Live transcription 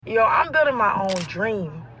Yo, I'm building my own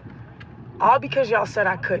dream. All because y'all said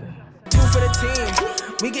I couldn't. Two for the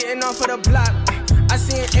team, we getting off of the block. I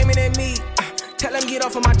see him aiming at me, tell him get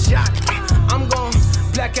off of my jock. I'm gon'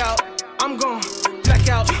 black out, I'm gon' black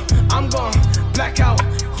out, I'm gon' black out.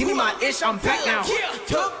 Give me my ish, I'm back now.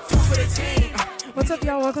 Two for the team. What's up,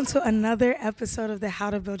 y'all? Welcome to another episode of the How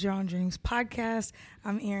to Build Your Own Dreams podcast.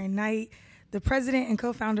 I'm Erin Knight, the president and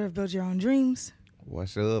co-founder of Build Your Own Dreams.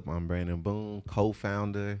 What's up? I'm Brandon Boone,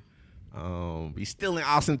 co-founder. We still in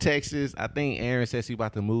Austin, Texas. I think Erin said she's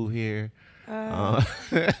about to move here.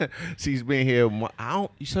 She's been here. I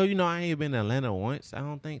ain't been to Atlanta once. I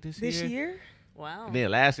don't think this year. Wow. And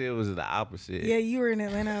then last year was the opposite. Yeah, you were in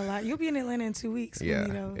Atlanta a lot. You'll be in Atlanta in 2 weeks.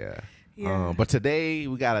 Yeah. But today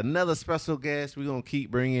we got another special guest. We're gonna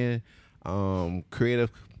keep bringing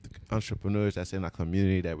creative entrepreneurs that's in our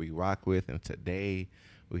community that we rock with. And today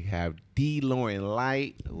we have D. Lauren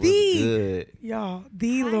Light. What's good? Y'all,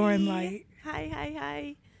 D. Lauren Light.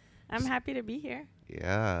 Hi. I'm happy to be here.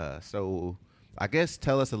 Yeah. So I guess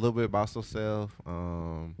tell us a little bit about yourself.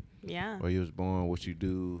 Where you was born, what you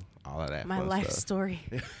do, all of that. My fun life stuff. story.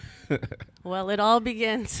 Well, it all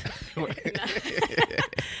begins.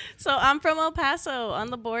 So I'm from El Paso on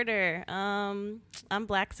the border. I'm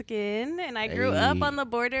black skin, and I grew up on the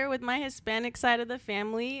border with my Hispanic side of the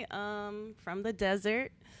family from the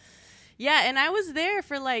desert. Yeah, and I was there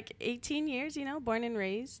for like 18 years, born and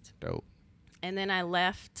raised. Dope. And then I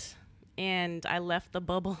left, the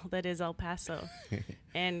bubble that is El Paso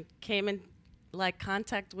and came in like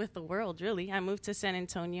contact with the world, really. I moved to San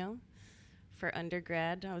Antonio for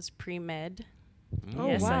undergrad. I was pre-med. Oh,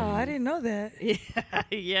 yes, wow. I didn't know that.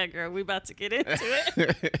 Yeah, girl. We about to get into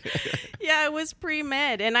it. Yeah, I was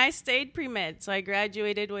pre-med, and I stayed pre-med. So I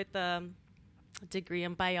graduated with a degree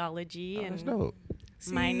in biology and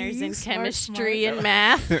minors in chemistry and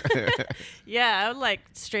math. Yeah, I was like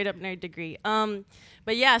straight up nerd degree.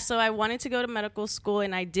 But yeah, so I wanted to go to medical school,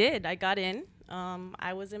 and I did. I got in.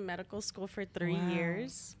 I was in medical school for 3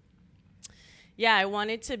 years. Yeah, I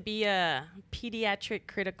wanted to be a pediatric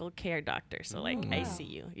critical care doctor, so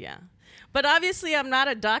ICU, yeah. But obviously, I'm not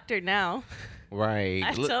a doctor now. Right.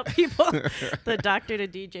 I tell people the doctor to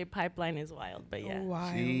DJ pipeline is wild, but yeah.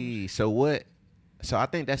 Wild. Gee, so I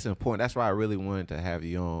think that's important. That's why I really wanted to have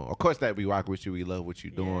you on. Of course, that we rock with you, we love what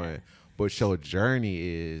you're doing, but your journey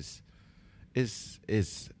is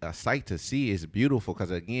a sight to see. It's beautiful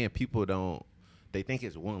because again, people they think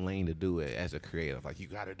it's one lane to do it as a creative. Like, you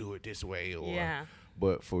got to do it this way.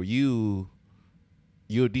 But for you,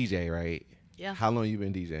 you're a DJ, right? Yeah. How long you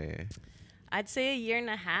been DJing? I'd say a year and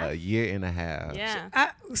a half. A year and a half. Yeah.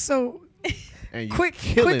 And you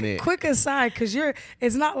quick aside, because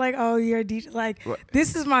it's not like, oh, you're a DJ. Like,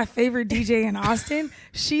 this is my favorite DJ in Austin.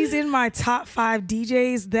 She's in my top 5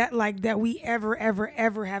 DJs that we ever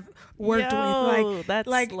have worked with. Like,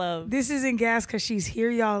 that's love. This isn't gas because she's here,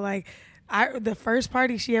 y'all. Like, the first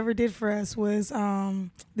party she ever did for us was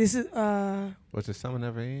was it Summer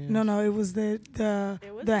Never Ends? No, it was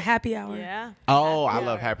the happy hour. Yeah. Oh, I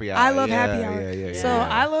love happy hour. I love happy hour. Yeah. So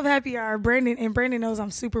I love happy hour. Brandon knows I'm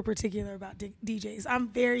super particular about DJs. I'm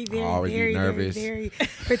very, very, nervous. very, very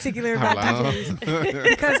particular about DJs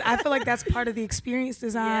because I feel like that's part of the experience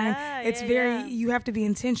design. You have to be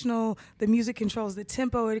intentional. The music controls the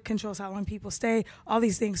tempo. It controls how long people stay. All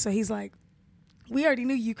these things. So he's like, we already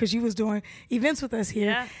knew you because you was doing events with us here.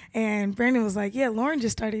 Yeah. And Brandon was like, yeah, Lauren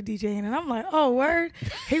just started DJing. And I'm like, oh, word?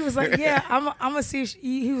 He was like, yeah, I'm going to see.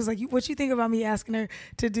 He was like, what you think about me asking her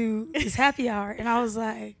to do this happy hour? And I was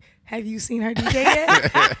like, have you seen her DJ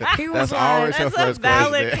yet? He was that's a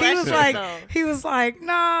valid question. He was like,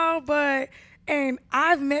 no, but... And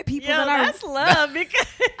I've met people that's love. Because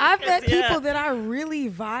I've met people that I really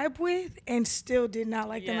vibe with and still did not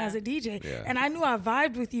like them as a DJ. Yeah. And I knew I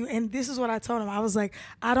vibed with you. And this is what I told him. I was like,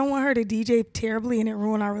 I don't want her to DJ terribly and it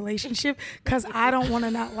ruin our relationship because I don't want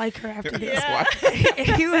to not like her after this. Yeah.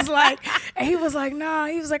 And he was like, nah.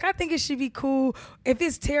 He was like, I think it should be cool. If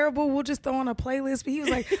it's terrible, we'll just throw on a playlist. But he was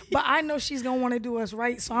like, but I know she's going to want to do us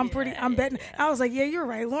right. So I'm betting. I was like, yeah, you're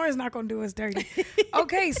right. Lauren's not going to do us dirty.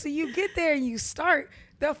 Okay, so you get there and you start.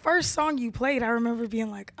 The first song you played, I remember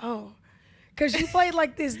being like, oh, because you played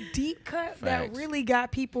like this deep cut that really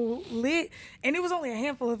got people lit, and it was only a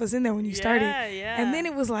handful of us in there when you started. And then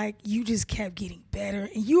it was like you just kept getting better,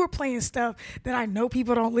 and you were playing stuff that I know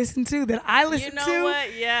people don't listen to that I listen to. You know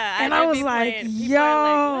what? Yeah, and I was like,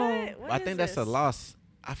 yo, I think that's a loss.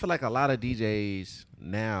 I feel like a lot of DJs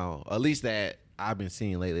now, at least that I've been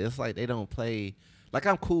seeing lately, it's like they don't play like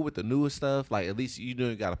I'm cool with the newer stuff. Like at least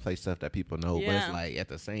you got to play stuff that people know. Yeah. But it's like at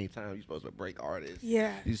the same time you're supposed to break artists.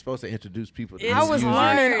 Yeah. You're supposed to introduce people to It's I was music.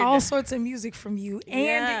 learning all sorts of music from you, and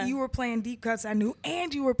Yeah. you were playing deep cuts I knew,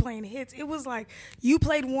 and you were playing hits. It was like you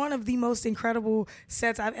played one of the most incredible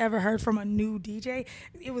sets I've ever heard from a new DJ.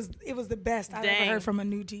 It was the best I've ever heard from a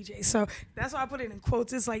new DJ. So that's why I put it in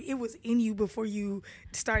quotes. It's like it was in you before you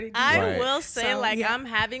started. I Right. will say, So, like, yeah. I'm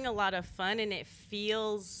having a lot of fun and it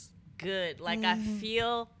feels good. Like, I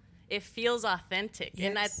feel it feels authentic.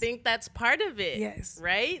 And I Yes. think that's part of it. Yes.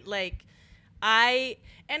 Right? Like, I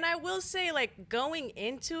will say, like, going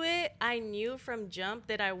into it, I knew from jump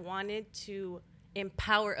that I wanted to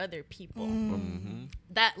empower other people.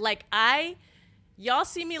 That, like, y'all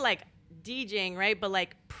see me, like, DJing, right? But,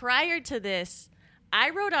 like, prior to this, I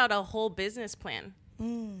wrote out a whole business plan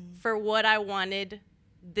for what I wanted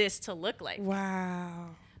this to look like.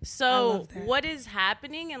 Wow. So love that. what is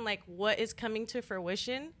happening and like what is coming to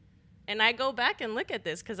fruition, and I go back and look at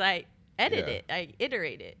this because I edit Yeah. it, I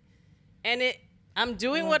iterate it, and I'm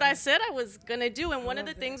doing what I said I was gonna do. And one of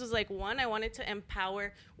the things was like, one, I wanted to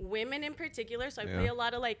empower women in particular, so I play a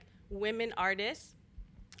lot of like women artists.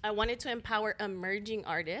 I wanted to empower emerging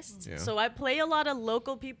artists, so I play a lot of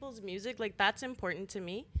local people's music. Like that's important to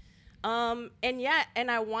me, and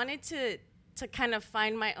I wanted to kind of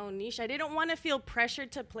find my own niche. I didn't want to feel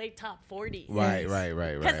pressured to play top 40. Right.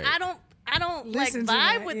 Because I don't like Listen to vibe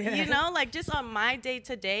that, with, yeah. you know, like just on my day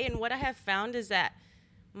to day. And what I have found is that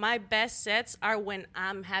my best sets are when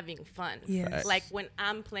I'm having fun. Yes. Facts. Like when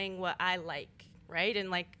I'm playing what I like, right?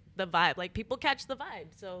 And like the vibe, like people catch the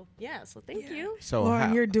vibe. So yeah, so thank you. So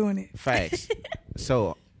Lauren, you're doing it. Facts.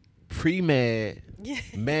 So pre-med, Yeah.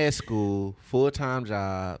 med school, full-time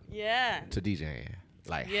job Yeah. to DJing.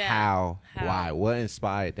 Like Yeah. how, How? why, what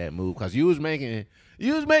inspired that move? Because you was making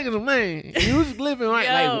some money. You was living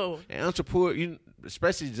right. Yo. Like an entrepreneur,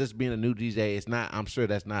 especially just being a new DJ, it's not, I'm sure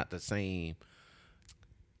that's not the same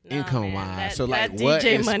income wise. That, So like that what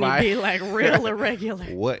DJ inspired, money be like real irregular.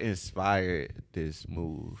 what inspired this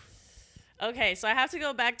move? Okay, so I have to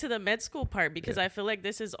go back to the med school part because I feel like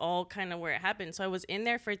this is all kind of where it happened. So I was in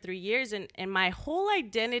there for 3 years, and my whole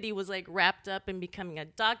identity was like wrapped up in becoming a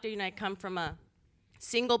doctor. You know, I come from a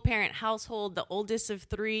single parent household, the oldest of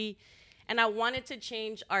 3, and I wanted to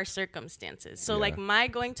change our circumstances. So like my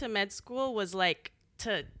going to med school was like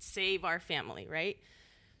to save our family, right?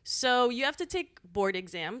 So you have to take board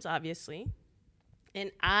exams, obviously.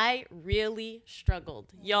 And I really struggled.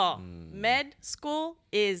 Y'all, med school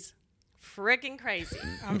is freaking crazy.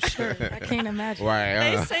 I'm sure. I can't imagine.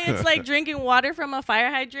 Right. They say it's like drinking water from a fire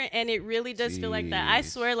hydrant, and it really does feel like that. I Jeez.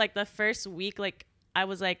 swear, like the first week, like I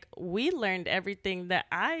was like, we learned everything that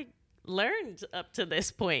I learned up to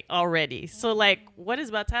this point already. So like, what is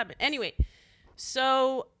about to happen? Anyway,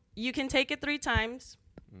 so you can take it 3 times.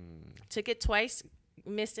 Took it twice,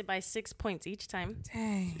 missed it by 6 points each time.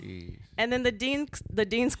 Dang. Jeez. And then the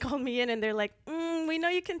deans called me in and they're like, we know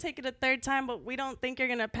you can take it a 3rd time, but we don't think you're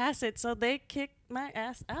going to pass it. So they kicked my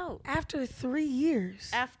ass out. After 3 years.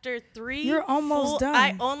 After 3 You're almost done.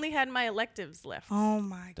 I only had my electives left. Oh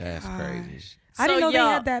my god. That's crazy. I didn't So, know they y'all-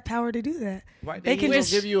 had that power to do that. Right, They they can gonna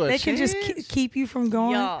just give you a they can just chance? keep you from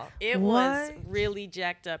going. Y'all, it was What? really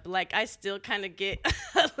jacked up. Like, I still kind of get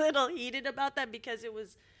a little heated about that because it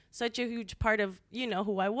was such a huge part of, you know,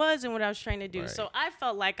 who I was and what I was trying to do. Right. So I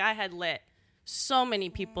felt like I had let so many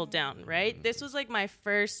people down, right? This was like my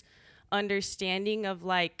first understanding of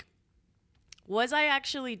like, was I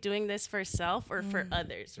actually doing this for self or for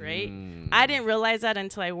others, right? I didn't realize that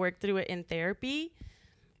until I worked through it in therapy.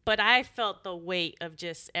 But I felt the weight of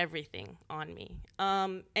just everything on me.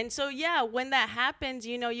 And so, yeah, when that happens,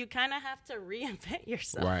 you know, you kind of have to reinvent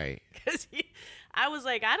yourself. Right. Because I was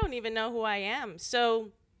like, I don't even know who I am. So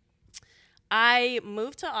I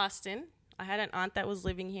moved to Austin. I had an aunt that was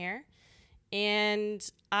living here. And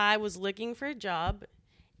I was looking for a job.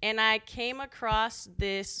 And I came across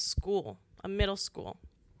this school, a middle school.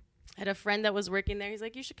 I had a friend that was working there. He's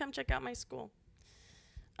like, you should come check out my school.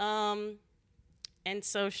 And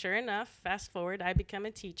so sure enough, fast forward, I become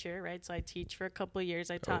a teacher, right? So I teach for a couple of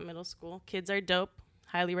years. I taught middle school. Kids are dope.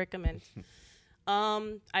 Highly recommend.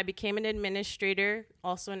 I became an administrator,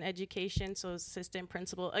 also in education, so assistant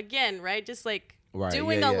principal. Again, right? Just like Right,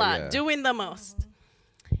 doing yeah, a yeah, lot, yeah. doing the most.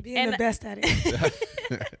 Being And- the best at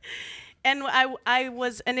it. And I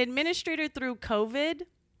was an administrator through COVID,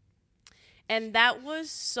 and that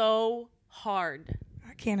was so hard.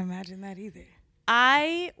 I can't imagine that either.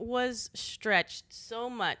 I was stretched so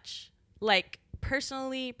much, like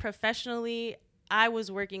personally, professionally. I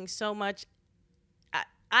was working so much.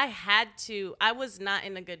 I was not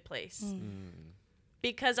in a good place.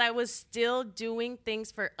 because I was still doing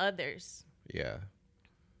things for others. Yeah.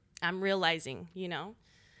 I'm realizing,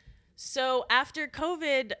 So after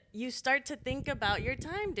COVID, you start to think about your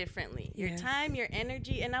time differently, your time, your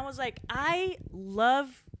energy. And I was like, I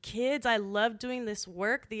love kids. I love doing this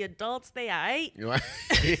work. The adults, they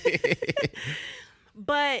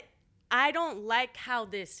but I don't like how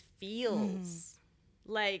this feels.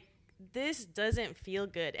 Like, this doesn't feel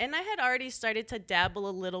good. And I had already started to dabble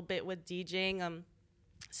a little bit with DJing.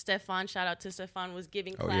 Stefan, shout out to Stefan, was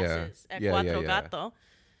giving classes at Cuatro Gato.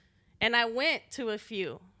 And I went to a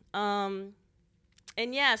few. So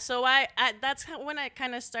I that's when I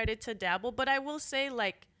kind of started to dabble. But I will say,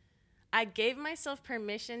 like, I gave myself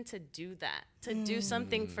permission to do that, to do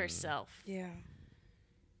something for self. Yeah.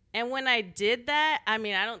 And when I did that, I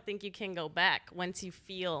mean, I don't think you can go back once you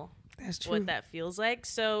feel what that feels like.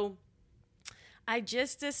 So I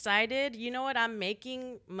just decided, you know what, I'm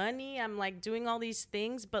making money. I'm like doing all these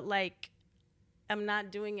things, but like I'm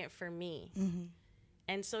not doing it for me. Mm-hmm.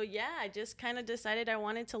 And so, I just kind of decided I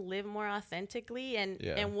wanted to live more authentically.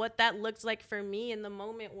 And what that looked like for me in the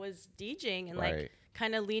moment was DJing and like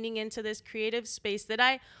kind of leaning into this creative space that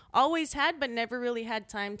I always had, but never really had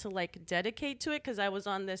time to like dedicate to it because I was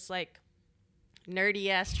on this like nerdy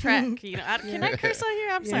ass track. Can I curse on here?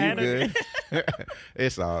 I'm sorry. Good.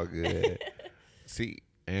 It's all good. See,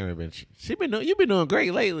 Aaron, you've been doing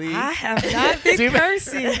great lately. I have not been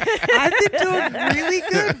cursing. I've been doing really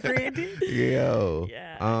good, Brandon. Yo.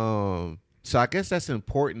 Yeah. So I guess that's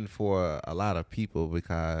important for a lot of people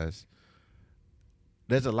because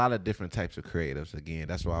there's a lot of different types of creatives. Again,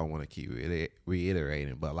 that's why I want to keep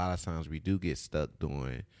reiterating. But a lot of times we do get stuck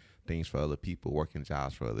doing things for other people, working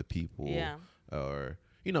jobs for other people. Yeah. Or,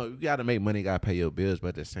 you got to make money, you got to pay your bills. But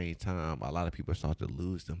at the same time, a lot of people start to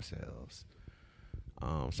lose themselves.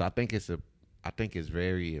 So I think it's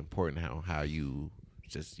very important how you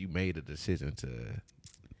made a decision to,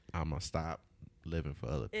 I'm going to stop living for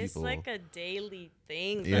other people. It's like a daily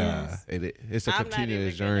thing. Yeah, it's a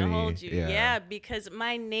continuous journey. Hold you. Yeah, because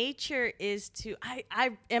my nature is to,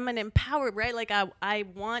 I am an empowered, right? Like I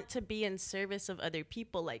want to be in service of other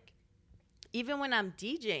people. Like even when I'm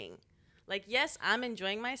DJing, like, yes, I'm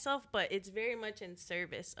enjoying myself, but it's very much in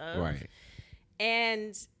service of. Right.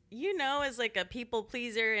 And as like a people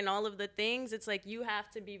pleaser and all of the things, it's like you have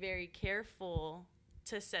to be very careful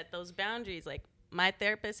to set those boundaries. Like my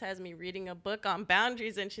therapist has me reading a book on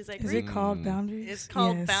boundaries, and she's like, "Is it called Boundaries?" It's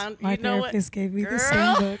called Boundaries. My therapist gave me the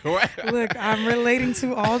same book. Look, I'm relating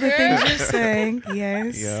to all the things you're saying.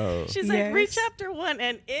 Yes. Yo. She's like, read chapter 1,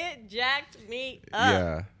 and it jacked me up.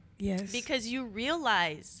 Yeah. Yes. Because you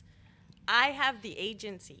realize I have the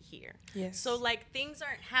agency here. Yes. So like things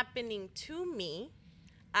aren't happening to me.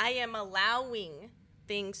 I am allowing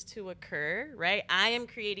things to occur, right? I am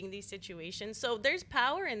creating these situations. So there's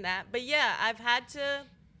power in that. But I've had to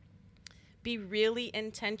be really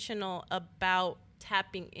intentional about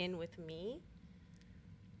tapping in with me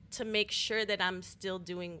to make sure that I'm still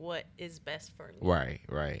doing what is best for me.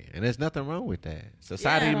 Right. And there's nothing wrong with that.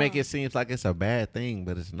 Society make it seem like it's a bad thing,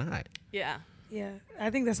 but it's not. Yeah. Yeah. I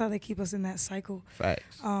think that's how they keep us in that cycle.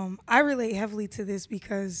 Facts. I relate heavily to this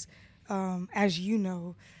because as you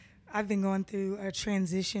know, I've been going through a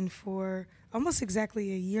transition for almost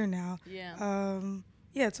exactly a year now. Yeah.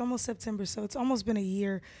 It's almost September, so it's almost been a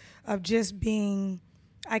year of just being,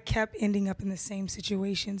 I kept ending up in the same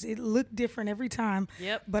situations. It looked different every time,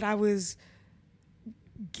 but I was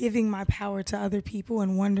giving my power to other people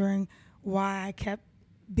and wondering why I kept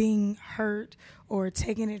being hurt or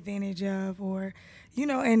taken advantage of or,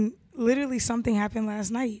 and literally something happened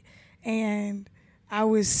last night and I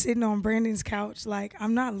was sitting on Brandon's couch like,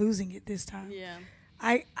 I'm not losing it this time. Yeah.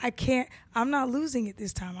 I'm not losing it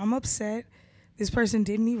this time. I'm upset. This person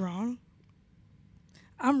did me wrong.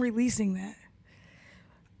 I'm releasing that.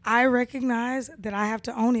 I recognize that I have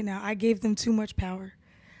to own it now. I gave them too much power.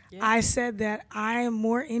 Yeah. I said that I am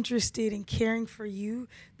more interested in caring for you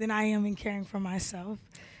than I am in caring for myself.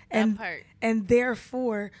 That part. And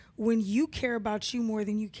therefore, when you care about you more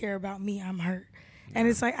than you care about me, I'm hurt. And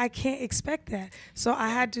it's like, I can't expect that. So I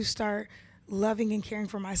had to start loving and caring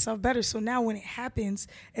for myself better. So now when it happens,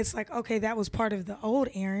 it's like, okay, that was part of the old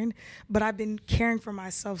Aaron, but I've been caring for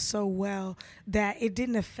myself so well that it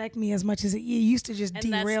didn't affect me as much as it used to just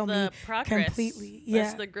derail me completely.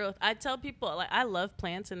 That's the growth. I tell people, like, I love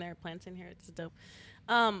plants, and there are plants in here. It's dope.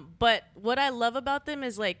 But what I love about them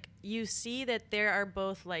is, like, you see that there are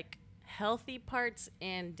both, like, healthy parts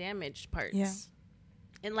and damaged parts. Yeah.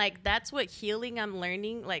 And, like, that's what healing I'm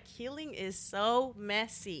learning. Like, healing is so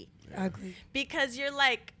messy. Ugly. Because you're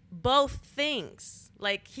like, both things,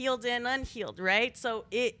 like healed and unhealed, right? So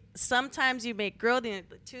it sometimes you make growth and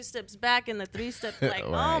the 2 steps back and the 3 steps, like,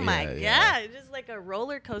 right, oh my God, it's just like a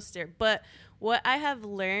roller coaster. But what I have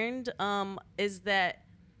learned is that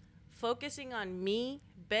focusing on me,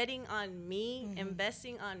 betting on me,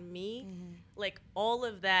 investing on me, like all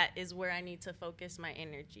of that is where I need to focus my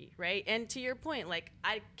energy, right? And to your point, like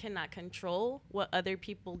I cannot control what other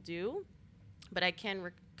people do, but I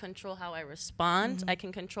can control how I respond. I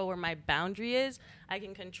can control where my boundary is. I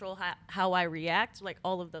can control how I react, like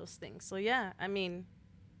all of those things. So yeah, I mean,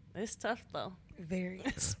 it's tough though. Very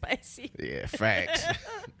spicy. Yeah, facts.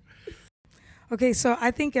 Okay, so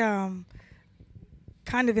I think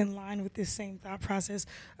kind of in line with this same thought process,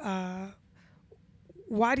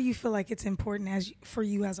 why do you feel like it's important for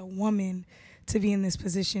you as a woman to be in this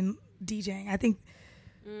position DJing? I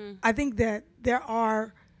think that there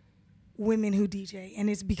are women who DJ, and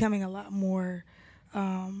it's becoming a lot more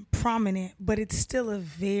prominent, but it's still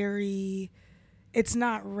it's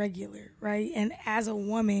not regular, right? And as a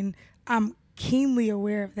woman, I'm keenly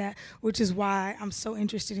aware of that, which is why I'm so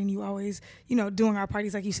interested in you always, doing our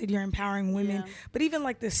parties. Like you said, you're empowering women, but even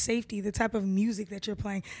like the safety, the type of music that you're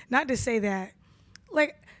playing. Not to say that,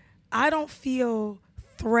 like, I don't feel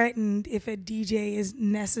threatened if a DJ is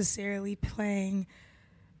necessarily playing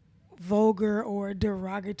vulgar or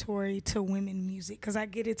derogatory to women music, because I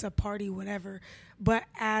get it's a party, whatever, but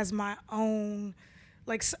as my own,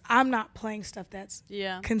 like, I'm not playing stuff that's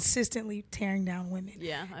consistently tearing down women.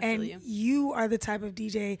 I feel you. You are the type of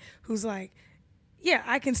DJ who's like, yeah,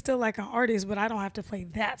 I can still like an artist, but I don't have to play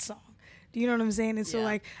that song. Do you know what I'm saying? And so,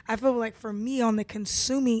 like, I feel like for me on the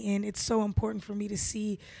consuming end, it's so important for me to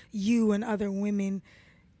see you and other women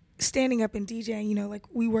standing up and DJing. Like,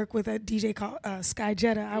 we work with a DJ called Sky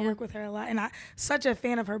Jetta. I work with her a lot, and I'm such a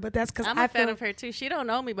fan of her, but that's because I'm a fan of her too. She don't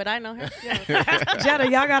know me, but I know her. Jetta,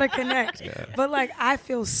 y'all gotta connect. But like, I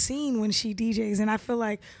feel seen when she DJs, and I feel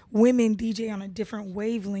like women DJ on a different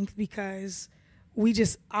wavelength because we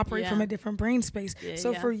just operate from a different brain space.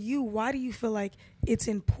 So for you, why do you feel like it's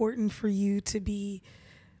important for you to be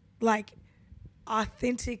like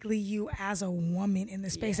authentically you as a woman in the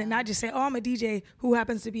space and not just say, oh, I'm a DJ who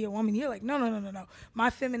happens to be a woman? You're like, no. My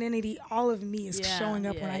femininity, all of me is showing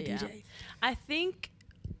up when I DJ. I think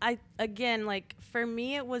like for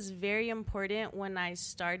me, it was very important when I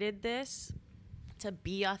started this to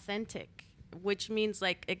be authentic, which means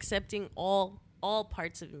like accepting all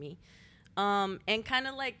parts of me. And kind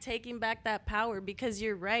of like taking back that power, because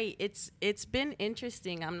you're right. It's been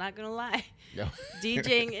interesting. I'm not going to lie.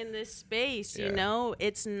 DJing in this space,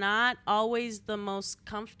 it's not always the most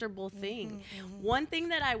comfortable thing. One thing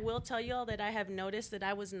that I will tell you all that I have noticed that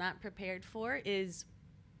I was not prepared for is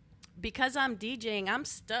because I'm DJing, I'm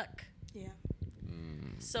stuck.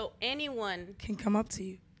 So anyone can come up to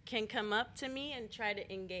you. Can come up to me and try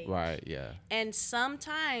to engage. Right, yeah. And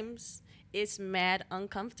sometimes it's mad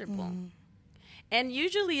uncomfortable. And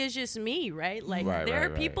usually it's just me, right? Like there are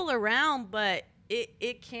people around, but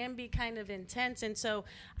it can be kind of intense. And so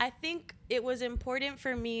I think it was important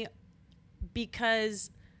for me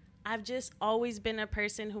because I've just always been a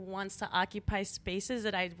person who wants to occupy spaces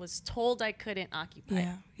that I was told I couldn't occupy.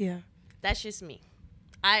 Yeah. That's just me.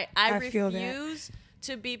 I refuse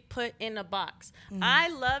to be put in a box. I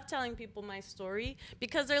love telling people my story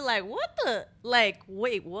because they're like,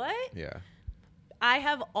 wait, what? Yeah. I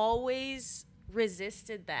have always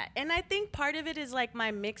resisted that. And I think part of it is like my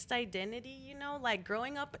mixed identity, like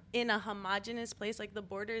growing up in a homogenous place, like the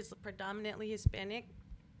border is predominantly Hispanic.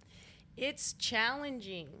 It's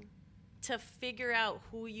challenging to figure out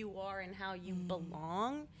who you are and how you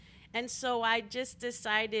belong. And so I just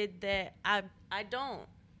decided that I don't.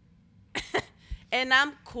 And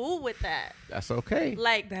I'm cool with that. That's okay.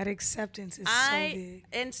 Like, that acceptance is so big.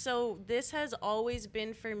 And so this has always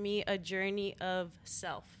been for me a journey of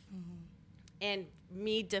self and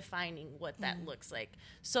me defining what that looks like.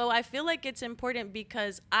 So I feel like it's important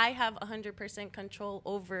because I have 100% control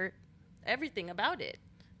over everything about it.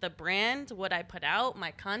 The brand, what I put out,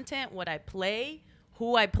 my content, what I play,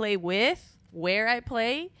 who I play with, where I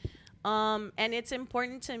play. And it's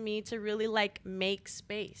important to me to really like make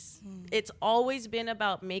space. It's always been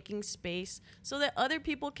about making space so that other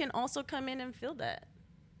people can also come in and feel that,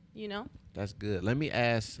 That's good. Let me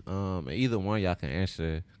ask, either one of y'all can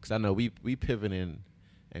answer, because I know we pivoting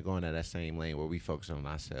and going at that same lane where we focus on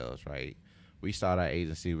ourselves, right? We started our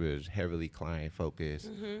agency, we was heavily client focused.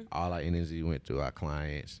 All our energy went to our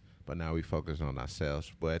clients, but now we focus on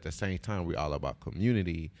ourselves. But at the same time, we all about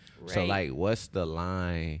community. Right. So like, what's the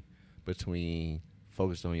line between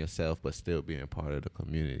focused on yourself, but still being part of the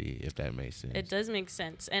community, if that makes sense. It does make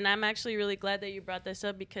sense. And I'm actually really glad that you brought this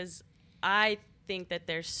up, because I think that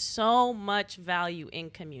there's so much value in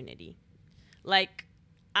community. Like,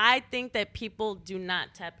 I think that people do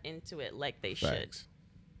not tap into it like they should.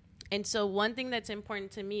 And so one thing that's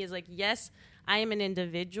important to me is, like, yes, I am an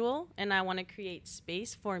individual and I want to create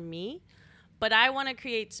space for me, but I want to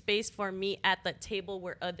create space for me at the table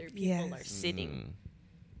where other people are sitting.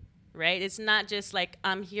 Right? It's not just like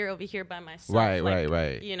I'm here over here by myself.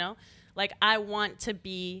 Right. You know, like, I want to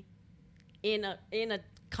be in a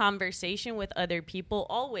conversation with other people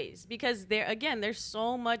always, because there's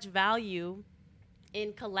so much value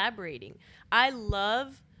in collaborating. I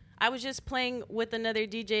was just playing with another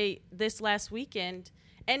DJ this last weekend,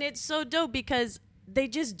 and it's so dope because they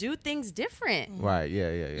just do things different. Right.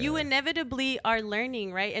 Yeah. You inevitably are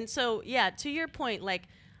learning, right? And so, yeah, to your point, like,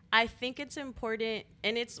 I think it's important,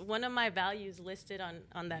 and it's one of my values listed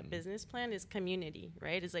on that business plan is community,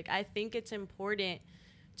 right? It's like, I think it's important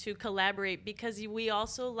to collaborate because we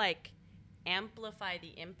also, like, amplify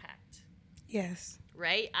the impact. Yes.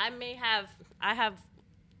 Right? I have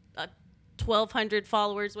 1,200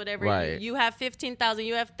 followers, whatever. Right. You have 15,000,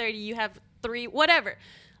 you have 30, you have 3, whatever.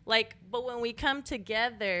 Like, but when we come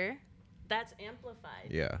together, that's amplified.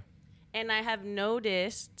 Yeah. And I have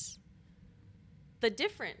noticed the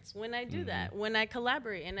difference when I do that, when I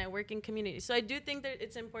collaborate and I work in community. So I do think that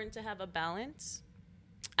it's important to have a balance.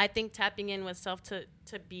 I think tapping in with self to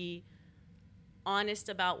be honest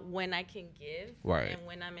about when I can give, right, and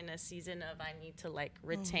when I'm in a season of I need to, like,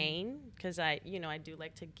 retain, because I do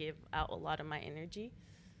like to give out a lot of my energy.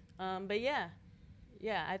 But yeah,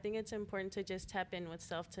 I think it's important to just tap in with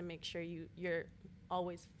self to make sure you're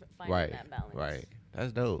always finding that balance. Right.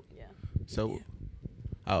 That's dope. Yeah. So,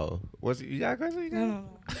 you got a question? No.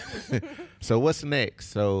 So what's next?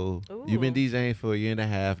 So Ooh. You've been DJing for a year and a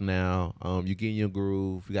half now. You getting your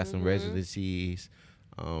groove. You got some residencies.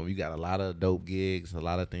 You got a lot of dope gigs, a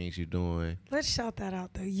lot of things you're doing. Let's shout that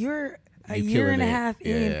out, though. You're a year and a half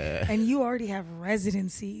in, and you already have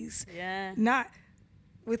residencies. Yeah. Not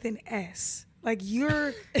with an S. Like,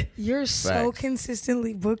 you're so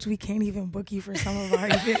consistently booked, we can't even book you for some of our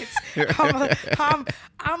events.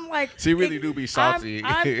 I'm like, she really do be salty.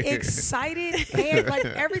 I'm excited, and like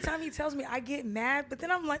every time he tells me, I get mad, but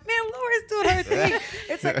then I'm like, man, Laura's doing her thing.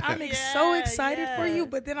 It's like I'm so excited for you,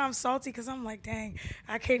 but then I'm salty because I'm like, dang,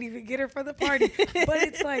 I can't even get her for the party. But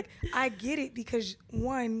it's like, I get it because,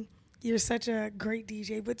 one, you're such a great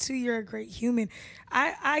DJ, but 2, you're a great human.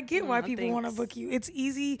 I get why people want to book you. It's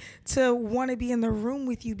easy to want to be in the room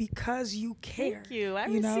with you because you care. Thank you. I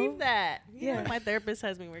received that. Yeah. My therapist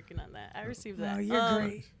has me working on that. I received that. No, you're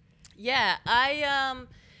great. Yeah.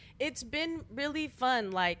 It's been really fun.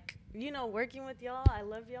 Like, working with y'all. I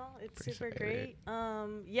love y'all. It's super great.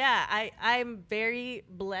 I'm very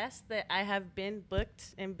blessed that I have been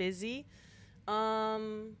booked and busy.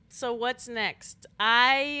 So what's next?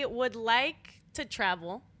 I would like to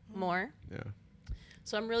travel more. Yeah.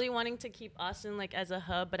 So I'm really wanting to keep Austin, like, as a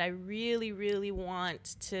hub, but I really, really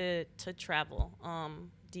want to travel,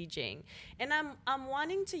 DJing. And I'm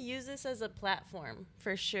wanting to use this as a platform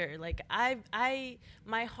for sure. Like,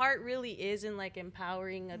 my heart really is in, like,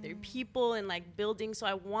 empowering other people and, like, building. So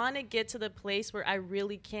I want to get to the place where I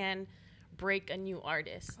really can break a new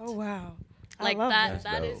artist. Oh, wow. Like,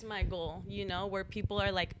 that is my goal, where people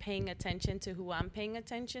are, like, paying attention to who I'm paying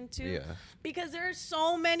attention to. Yeah. Because there are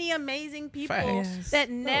so many amazing people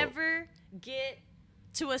that never get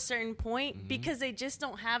to a certain point because they just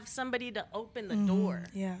don't have somebody to open the door.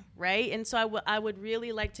 Yeah. Right? And so I would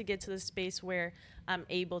really like to get to the space where I'm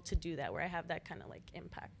able to do that, where I have that kind of, like,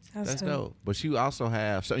 impact. That's dope. But you also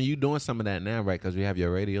have, so you doing some of that now, right? Because we have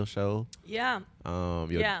your radio show. Yeah.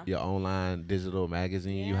 Your online digital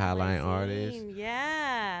magazine. You highlight artists.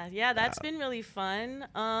 Yeah. That's been really fun.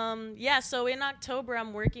 So in October,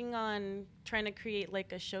 I'm working on trying to create,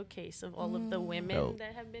 like, a showcase of all of the women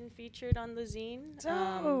that have been featured on the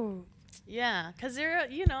zine. Yeah, because there,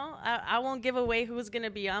 I won't give away who's going to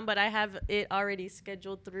be on, but I have it already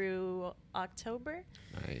scheduled through October.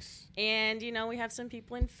 Nice. And, we have some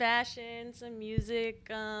people in fashion, some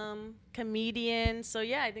music, comedians. So,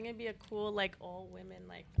 yeah, I think it'd be a cool, like, all women,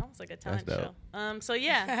 like, almost like a talent show. So,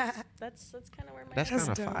 yeah, that's kind of where my That's kind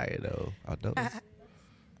of fire, though.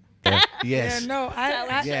 Yes. Yeah, no,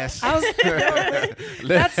 yes. I was,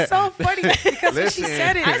 that's so funny because when she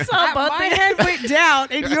said it, I saw my head went down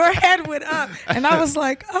and your head went up, and I was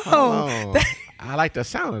like, I like the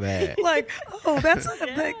sound of that. Like, that's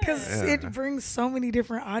because it brings so many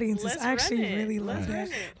different audiences. I actually really love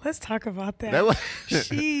that. Let's talk about that.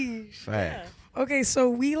 Sheesh. Okay, so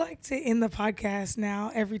we like to end the podcast now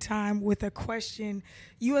every time with a question.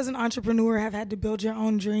 You as an entrepreneur have had to build your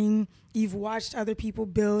own dream. You've watched other people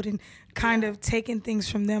build and kind of taken things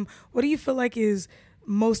from them. What do you feel like is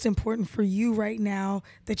most important for you right now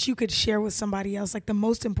that you could share with somebody else? Like the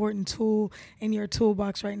most important tool in your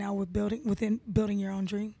toolbox right now with building your own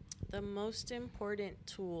dream? The most important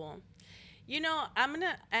tool. You know, I'm going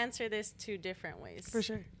to answer this 2 different ways. For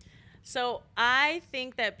sure. So I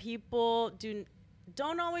think that people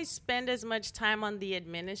don't always spend as much time on the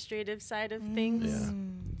administrative side of things. Yeah.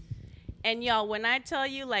 And y'all, when I tell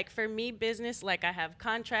you, like for me, business, like I have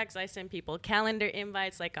contracts, I send people calendar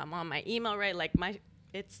invites, like I'm on my email, right? Like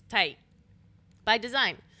it's tight by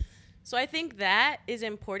design. So I think that is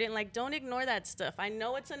important. Like, don't ignore that stuff. I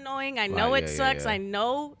know it's annoying. I know it sucks. I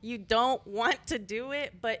know you don't want to do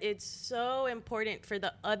it, but it's so important for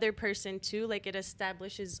the other person too. Like, it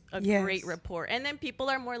establishes a great rapport. And then people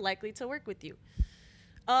are more likely to work with you.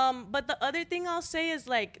 But the other thing I'll say is,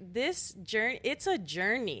 like, this journey, it's a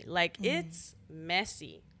journey. Like, it's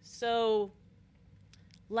messy. So,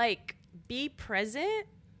 like, be present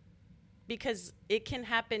because it can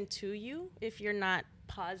happen to you if you're not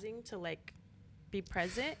pausing to like be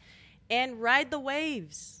present, and ride the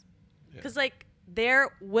waves because like there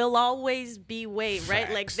will always be waves,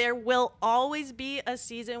 right? Like there will always be a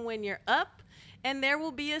season when you're up and there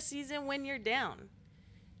will be a season when you're down.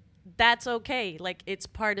 That's okay. Like it's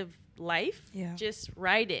part of life. Just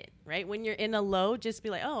ride it, right? When you're in a low, just be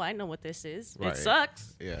like, oh, I know what this is. It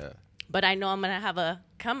sucks, but I know I'm gonna have a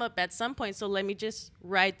come up at some point, so let me just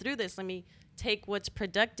ride through this. Let me take what's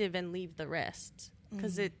productive and leave the rest.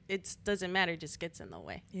 Because it doesn't matter, it just gets in the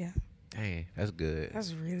way. Yeah. Dang, that's good.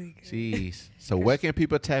 That's really good. Jeez. So where can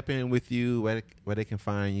people tap in with you? Where they can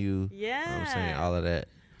find you? Yeah. You know what I'm saying? All of that.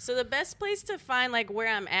 So the best place to find like where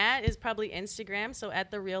I'm at is probably Instagram. So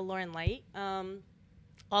at The Real Lauren Light.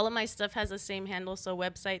 All of my stuff has the same handle. So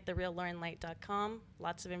website, thereallaurenlight.com.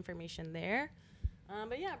 Lots of information there.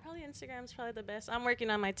 But yeah, probably Instagram is probably the best. I'm working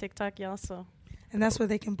on my TikTok, y'all, so. And that's where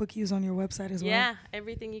they can book you on your website as well. Yeah,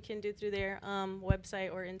 everything you can do through their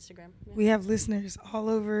website or Instagram. Yeah. We have listeners all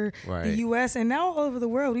over the U.S. and now all over the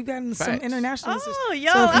world. We've gotten some international listeners. Oh,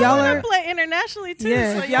 yo, so I want to play internationally too.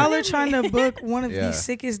 Yeah, so if y'all are trying to book one of the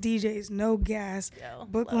sickest DJs, no gas,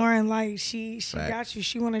 book Lauren Light. She got you.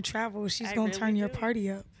 She want to travel. She's going to turn your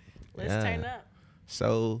party up. Let's turn up.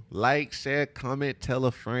 So like, share, comment, tell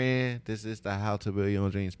a friend. This is the How to Build Your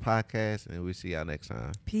Own Dreams podcast, and we'll see y'all next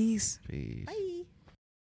time. Peace. Peace. Bye.